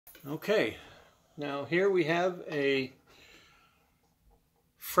Okay, now here we have a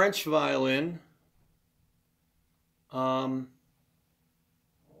French violin. I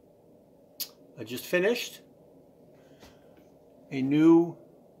just finished a new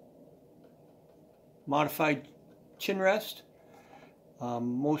modified chin rest.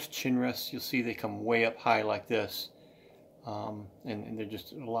 Most chin rests, you'll see they come way up high like this, and they're just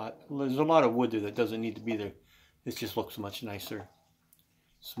there's a lot of wood there that doesn't need to be there. This just looks much nicer,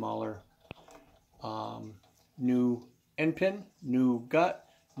 smaller. New end pin, new gut,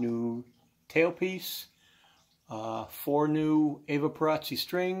 new tailpiece, 4 new Ava Perazzi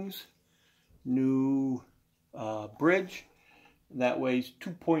strings, new bridge that weighs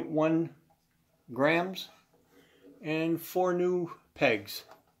 2.1 grams, and 4 new pegs.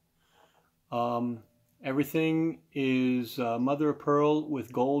 Everything is mother of pearl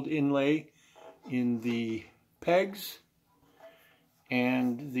with gold inlay in the pegs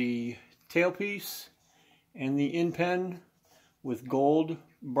and the tailpiece and the in pen with gold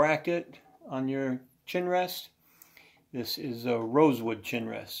bracket on your chin rest. This is a rosewood chin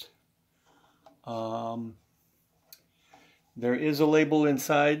rest. There is a label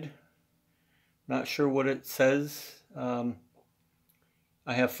inside. Not sure what it says. I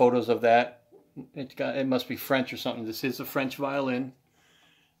have photos of that. It must be French or something. This is a French violin.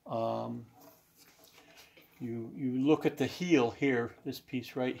 You look at the heel here, this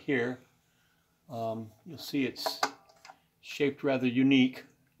piece right here. You'll see it's shaped rather unique.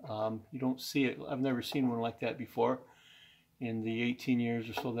 You don't see it. I've never seen one like that before in the 18 years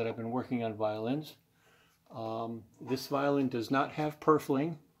or so that I've been working on violins. This violin does not have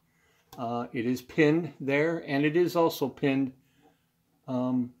purfling. It is pinned there, and it is also pinned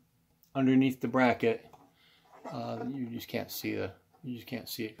underneath the bracket. You just can't see it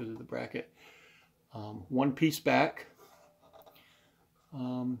because of the bracket. One piece back.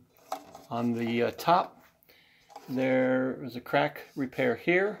 On the top, there is a crack repair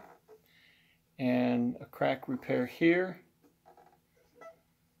here and a crack repair here.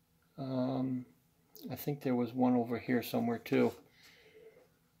 I think there was one over here somewhere too.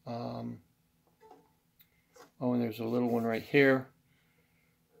 Oh, and there's a little one right here.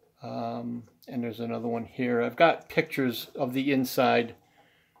 And there's another one here. I've got pictures of the inside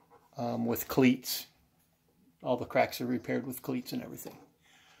with cleats. All the cracks are repaired with cleats and everything.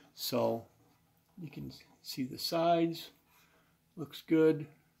 So you can see the sides. Looks good.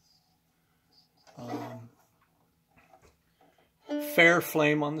 Fair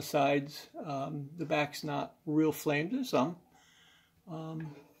flame on the sides. The back's not real flamed. There's some.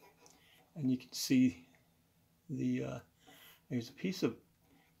 And you can see there's a piece of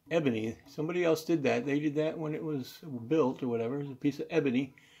ebony. Somebody else did that. They did that when it was built or whatever. There's a piece of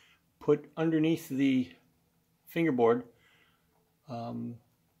ebony put underneath the fingerboard,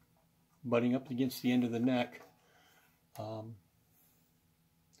 butting up against the end of the neck. You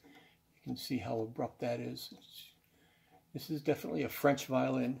can see how abrupt that is. This is definitely a French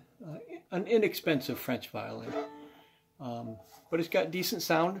violin, an inexpensive French violin, but it's got decent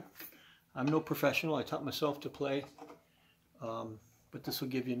sound. I'm no professional. I taught myself to play, but this will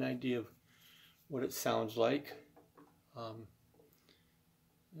give you an idea of what it sounds like.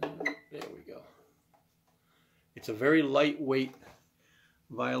 There we go. It's a very lightweight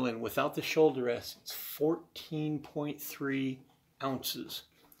violin. Without the shoulder rest, it's 14.3 ounces.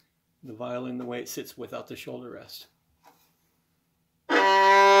 The violin, the way it sits without the shoulder rest.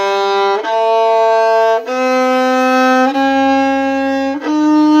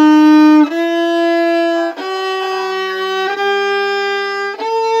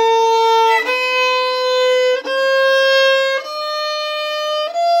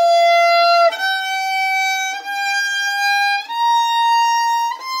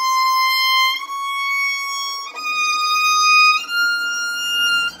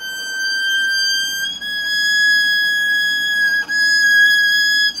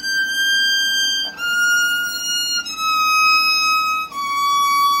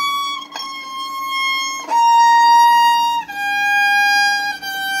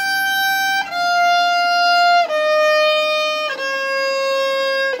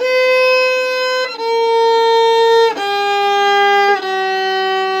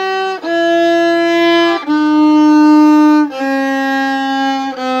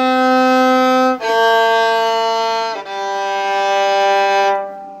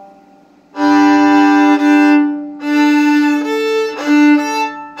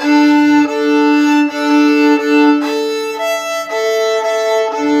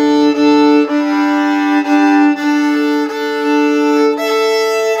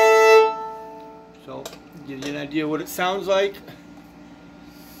 Give you an idea what it sounds like.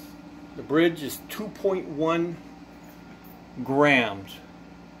 The bridge is 2.1 grams.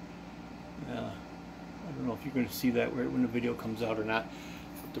 I don't know if you're going to see that when the video comes out or not.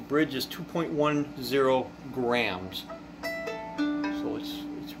 But the bridge is 2.10 grams. So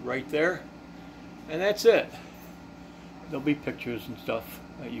it's right there. And that's it. There'll be pictures and stuff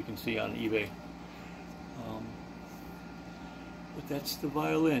that you can see on eBay. But that's the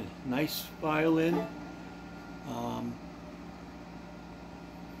violin. Nice violin.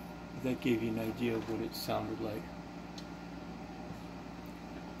 That gave you an idea of what it sounded like.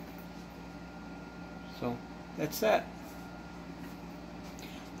 So that's that.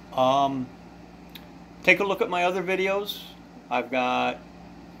 Take a look at my other videos. I've got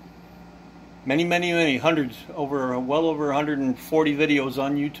many hundreds, well over 140 videos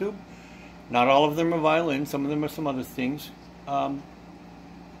on YouTube. Not all of them are violin, some of them are some other things.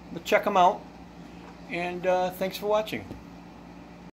 But check them out, and thanks for watching.